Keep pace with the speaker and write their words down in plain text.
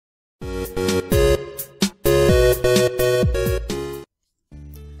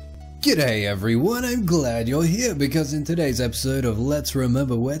G'day everyone, I'm glad you're here because in today's episode of Let's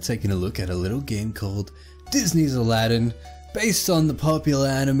Remember we're taking a look at a little game called Disney's Aladdin, based on the popular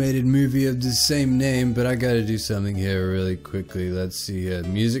animated movie of the same name, but I gotta do something here really quickly. Let's see here.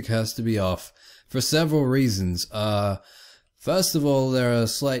 Music has to be off for several reasons. First of all, there are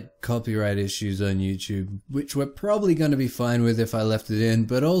slight copyright issues on YouTube, which we're probably going to be fine with if I left it in,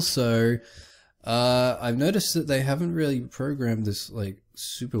 but also I've noticed that they haven't really programmed this like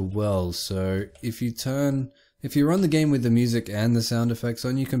super well, so if you run the game with the music and the sound effects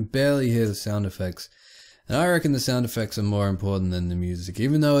on, you can barely hear the sound effects. And I reckon the sound effects are more important than the music,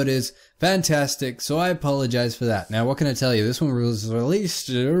 even though it is fantastic, so I apologize for that. Now, what can I tell you? This one was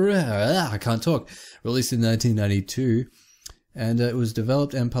released, I can't talk, released in 1992, and it was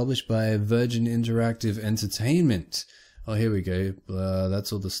developed and published by Virgin Interactive Entertainment. Oh, here we go.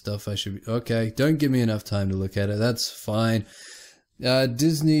 That's all the stuff I should be... Okay, don't give me enough time to look at it. That's fine.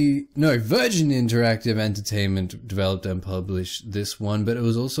 Virgin Interactive Entertainment developed and published this one, but it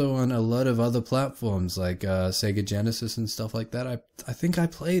was also on a lot of other platforms like Sega Genesis and stuff like that. I think I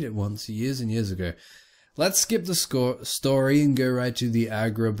played it once years and years ago. Let's skip the story and go right to the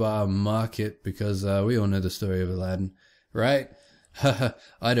Agrabah market because we all know the story of Aladdin, right?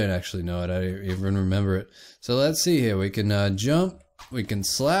 I don't actually know it. I don't even remember it. So let's see here. We can jump, we can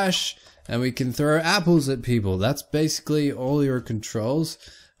slash, and we can throw apples at people. That's basically all your controls.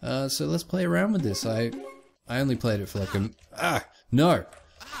 So let's play around with this. I only played it for like no!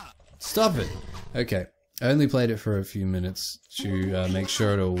 Stop it! Okay. I only played it for a few minutes to make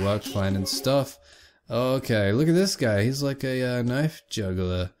sure it all worked fine and stuff. Okay, look at this guy. He's like a knife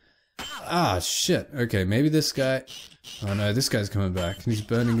juggler. Ah, shit. Okay, maybe this guy... Oh no, this guy's coming back. He's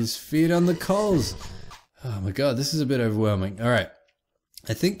burning his feet on the coals. Oh my god, this is a bit overwhelming. Alright.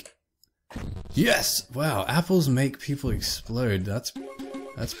 I think... Yes! Wow, apples make people explode. That's...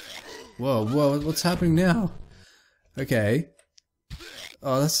 Whoa, what's happening now? Okay.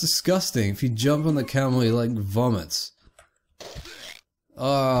 Oh, that's disgusting. If you jump on the camel, he like vomits.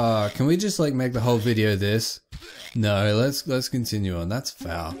 Oh, can we just like make the whole video this? No, let's continue on. That's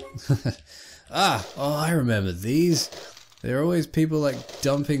foul. I remember these. There are always people like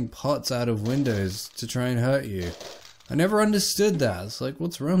dumping pots out of windows to try and hurt you. I never understood that. It's like,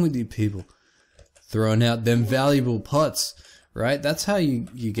 what's wrong with you people? Throwing out them valuable pots, right? That's how you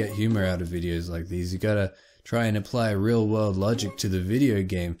get humor out of videos like these. You gotta try and apply real world logic to the video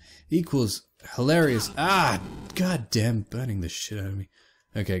game. Equals hilarious. God damn, burning the shit out of me.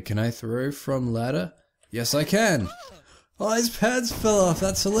 Okay, can I throw from ladder? Yes, I can. Oh, his pads fell off.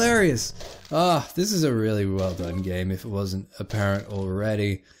 That's hilarious. This is a really well done game, if it wasn't apparent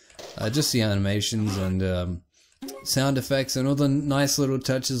already. Just the animations and sound effects and all the nice little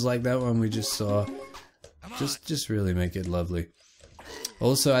touches like that one we just saw. Just really make it lovely.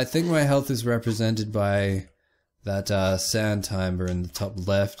 Also, I think my health is represented by that sand timer in the top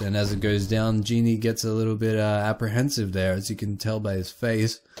left, and as it goes down, Genie gets a little bit apprehensive there, as you can tell by his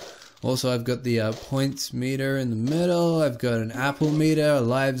face. Also, I've got the points meter in the middle, I've got an apple meter, a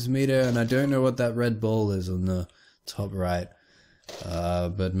lives meter, and I don't know what that red ball is on the top right.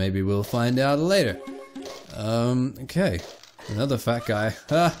 But maybe we'll find out later. Okay. Another fat guy.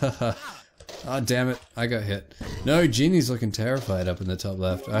 Oh, damn it. I got hit. No, Genie's looking terrified up in the top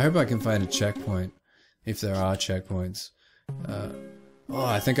left. I hope I can find a checkpoint. If there are checkpoints.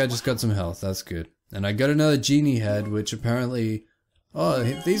 I think I just got some health. That's good. And I got another Genie head, which apparently... Oh,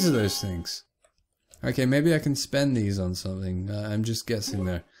 these are those things. Okay, maybe I can spend these on something. I'm just guessing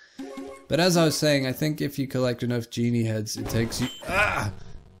there. But as I was saying, I think if you collect enough Genie heads, it takes you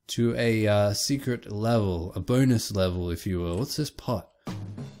to a secret level. A bonus level, if you will. What's this pot?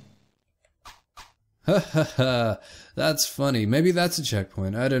 That's funny. Maybe that's a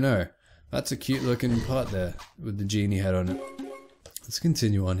checkpoint. I don't know. That's a cute looking pot there with the Genie head on it. Let's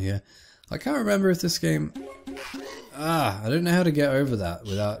continue on here. I can't remember if this game... I don't know how to get over that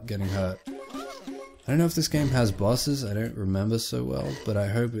without getting hurt. I don't know if this game has bosses. I don't remember so well, but I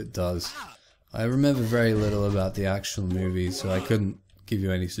hope it does. I remember very little about the actual movie, so I couldn't give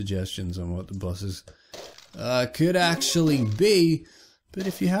you any suggestions on what the bosses could actually be. But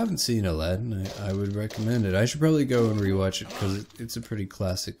if you haven't seen Aladdin, I would recommend it. I should probably go and rewatch it because it's a pretty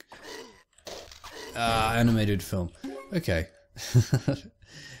classic animated film. Okay.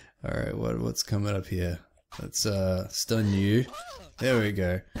 Alright, what's coming up here? Let's stun you. There we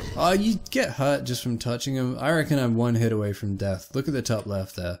go. Oh, you get hurt just from touching him. I reckon I'm one hit away from death. Look at the top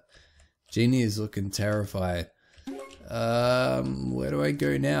left there. Genie is looking terrified. Where do I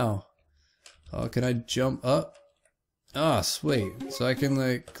go now? Oh, can I jump up? Ah, sweet. So I can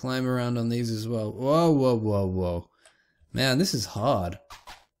like climb around on these as well. Whoa. Man, this is hard.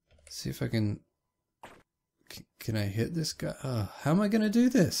 see if I can... Can I hit this guy? Oh, how am I gonna do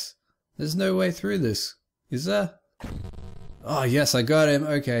this? There's no way through this. Is there? Oh, yes, I got him.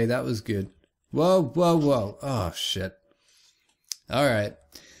 Okay, that was good. Whoa, whoa, whoa. Oh, shit. Alright.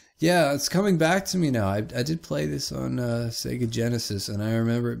 Yeah, it's coming back to me now. I did play this on Sega Genesis, and I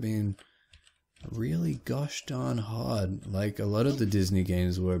remember it being really gosh darn hard, like a lot of the Disney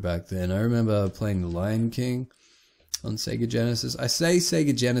games were back then. I remember playing The Lion King on Sega Genesis. I say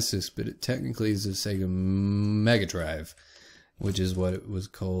Sega Genesis, but it technically is a Sega Mega Drive, which is what it was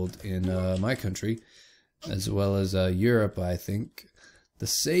called in my country, as well as Europe, I think. The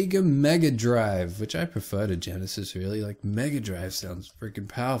Sega Mega Drive, which I prefer to Genesis, really. Like, Mega Drive sounds freaking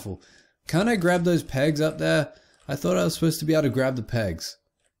powerful. Can't I grab those pegs up there? I thought I was supposed to be able to grab the pegs.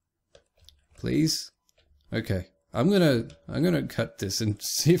 Please? Okay. I'm gonna cut this and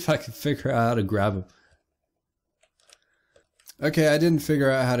see if I can figure out how to grab them. Okay, I didn't figure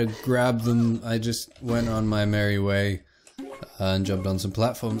out how to grab them. I just went on my merry way and jumped on some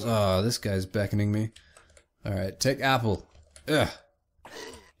platforms. Oh, this guy's beckoning me. Alright, take apple. Ugh.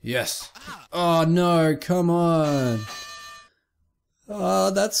 Yes. Oh no, come on.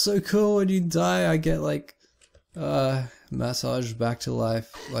 Oh, that's so cool. When you die, I get like massaged back to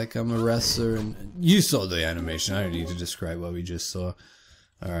life like I'm a wrestler. And you saw the animation. I don't need to describe what we just saw.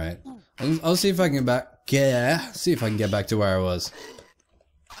 Alright. I'll see if I can see if I can get back to where I was.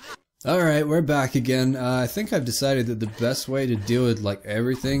 Alright, we're back again. I think I've decided that the best way to deal with like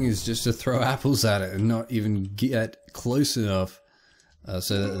everything is just to throw apples at it and not even get close enough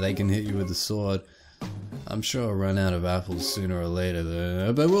so that they can hit you with the sword. I'm sure I'll run out of apples sooner or later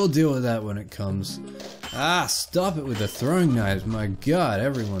though, but we'll deal with that when it comes. Ah, stop it with the throwing knives. My god,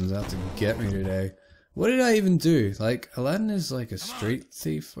 everyone's out to get me today. What did I even do? Like, Aladdin is like a street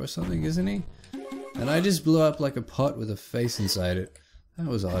thief or something, isn't he? And I just blew up like a pot with a face inside it. That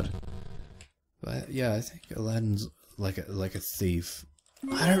was odd. But yeah, I think Aladdin's like a thief.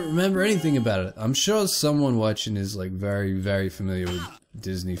 I don't remember anything about it. I'm sure someone watching is like very, very familiar with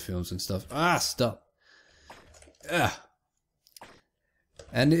Disney films and stuff. Ah, stop. Ah.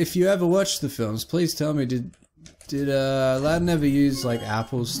 And if you ever watched the films, please tell me, did Aladdin ever use like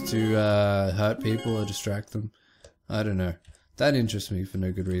apples to hurt people or distract them? I don't know. That interests me for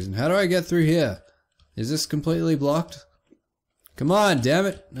no good reason. How do I get through here? Is this completely blocked? Come on, damn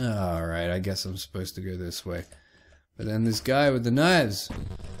it! Alright, I guess I'm supposed to go this way. But then this guy with the knives.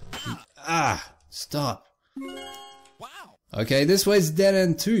 Ah! Stop. Okay, this way's a dead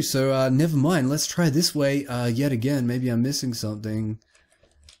end too, so never mind. Let's try this way yet again. Maybe I'm missing something.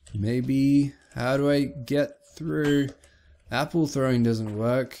 Maybe... How do I get through? Apple throwing doesn't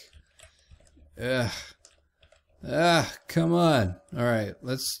work. Ugh. Ah, come on. Alright,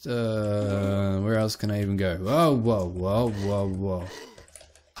 let's, where else can I even go? Whoa, whoa, whoa, whoa, whoa.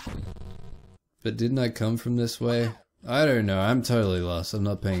 But didn't I come from this way? I don't know, I'm totally lost. I'm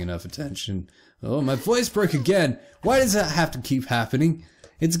not paying enough attention. Oh, my voice broke again! Why does that have to keep happening?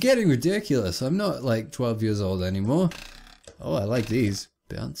 It's getting ridiculous. I'm not, like, 12 years old anymore. Oh, I like these.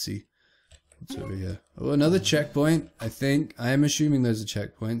 Bouncy. What's over here? Oh, another checkpoint, I think. I am assuming those are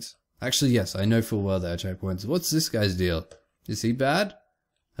checkpoints. Actually, yes, I know full well they are checkpoints. What's this guy's deal? Is he bad?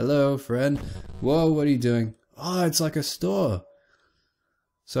 Hello, friend. Whoa, what are you doing? Oh, it's like a store.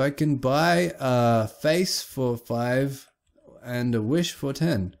 So I can buy a face for 5 and a wish for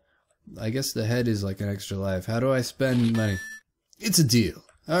 10. I guess the head is like an extra life. How do I spend money? It's a deal.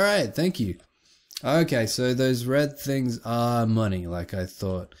 Alright, thank you. Okay, so those red things are money, like I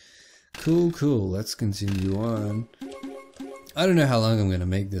thought. Cool, cool. Let's continue on. I don't know how long I'm going to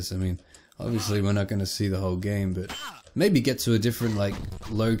make this. I mean, obviously we're not going to see the whole game, but maybe get to a different, like,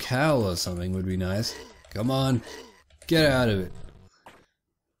 locale or something would be nice. Come on. Get out of it.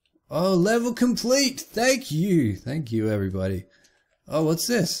 Oh, level complete! Thank you! Thank you, everybody. Oh, what's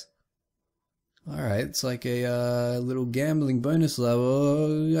this? Alright, it's like a little gambling bonus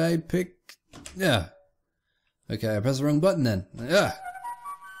level. I pick... Yeah. Okay, I pressed the wrong button then. Yeah.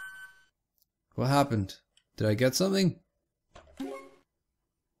 What happened? Did I get something?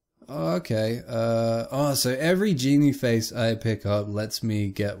 Oh, okay. Oh, so every genie face I pick up lets me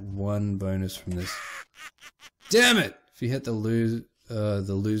get 1 bonus from this. Damn it! If you hit the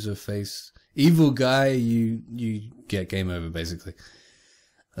loser face, evil guy, you get game over basically.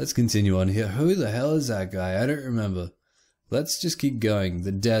 Let's continue on here. Who the hell is that guy? I don't remember. Let's just keep going.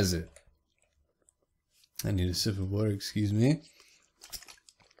 The desert. I need a sip of water, excuse me.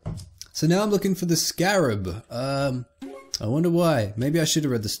 So now I'm looking for the scarab. I wonder why. Maybe I should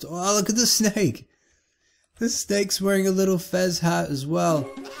have read the story. Oh, look at the snake! The snake's wearing a little fez hat as well.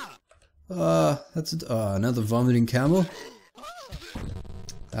 That's another vomiting camel.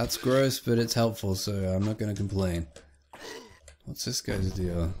 That's gross, but it's helpful, so I'm not gonna complain. What's this guy's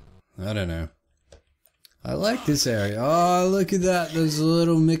deal? I don't know. I like this area. Oh, look at that. There's a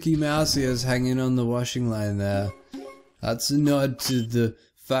little Mickey Mouse ears hanging on the washing line there. That's a nod to the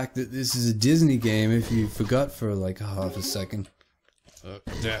fact that this is a Disney game, if you forgot for like half a second.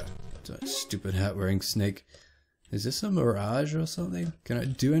 That stupid hat-wearing snake. Is this a mirage or something? Can I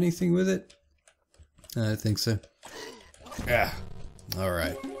do anything with it? I don't think so. Yeah.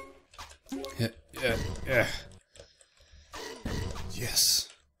 Alright. Yeah. Yes.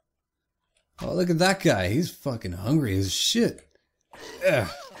 Oh, look at that guy. He's fucking hungry as shit. Yeah.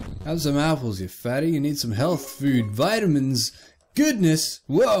 Have some apples, you fatty. You need some health food, vitamins, goodness.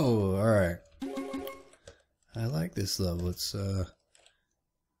 Whoa. Alright. I like this level. It's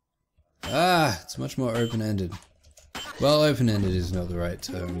it's much more open-ended. Well, open-ended is not the right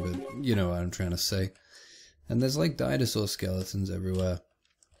term, but you know what I'm trying to say. And there's like dinosaur skeletons everywhere.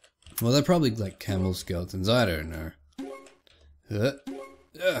 Well, they're probably like camel skeletons. I don't know.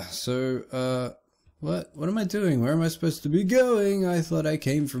 What am I doing? Where am I supposed to be going? I thought I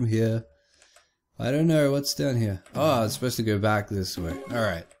came from here. I don't know. What's down here? Oh, it's supposed to go back this way.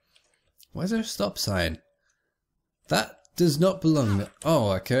 Alright. Why is there a stop sign? That does not belong there.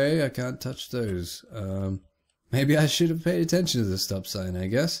 Oh, okay. I can't touch those. Maybe I should have paid attention to the stop sign, I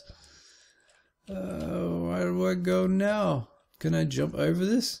guess. Where do I go now? Can I jump over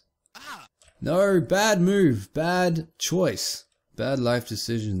this? No, bad move. Bad choice. Bad life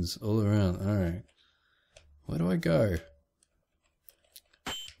decisions all around. Alright. Where do I go?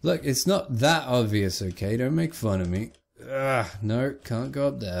 Look, it's not that obvious, okay? Don't make fun of me. No, can't go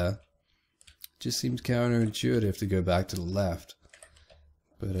up there. Just seems counterintuitive to go back to the left.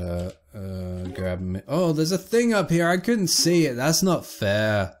 But, grab me. Oh, there's a thing up here. I couldn't see it. That's not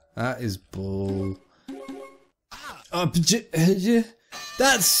fair. That is bull. Oh,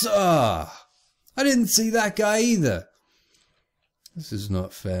 that's, I didn't see that guy either. This is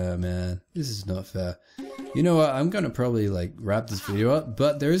not fair, man. This is not fair. You know what? I'm gonna probably, like, wrap this video up,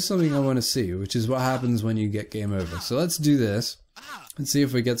 but there is something I want to see, which is what happens when you get game over. So let's do this and see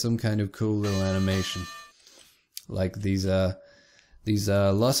if we get some kind of cool little animation. Like these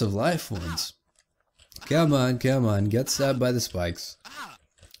loss of life ones. Come on, come on. Get stabbed by the spikes.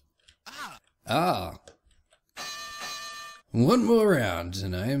 Ah. One more round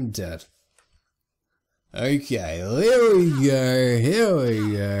and I am dead. Okay, here we go, here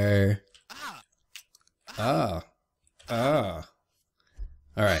we go. Alright,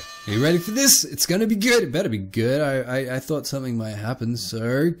 are you ready for this? It's gonna be good, it better be good. I thought something might happen,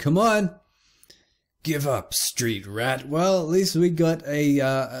 so come on. Give up, street rat. Well, at least we got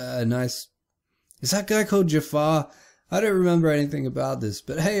a nice... Is that guy called Jafar? I don't remember anything about this,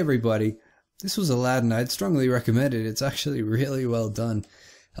 but hey everybody. This was Aladdin. I'd strongly recommend it. It's actually really well done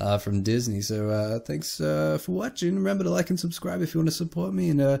from Disney. So thanks for watching. Remember to like and subscribe if you want to support me.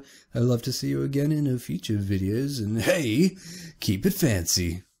 And I'd love to see you again in future videos. And hey, keep it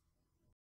fancy.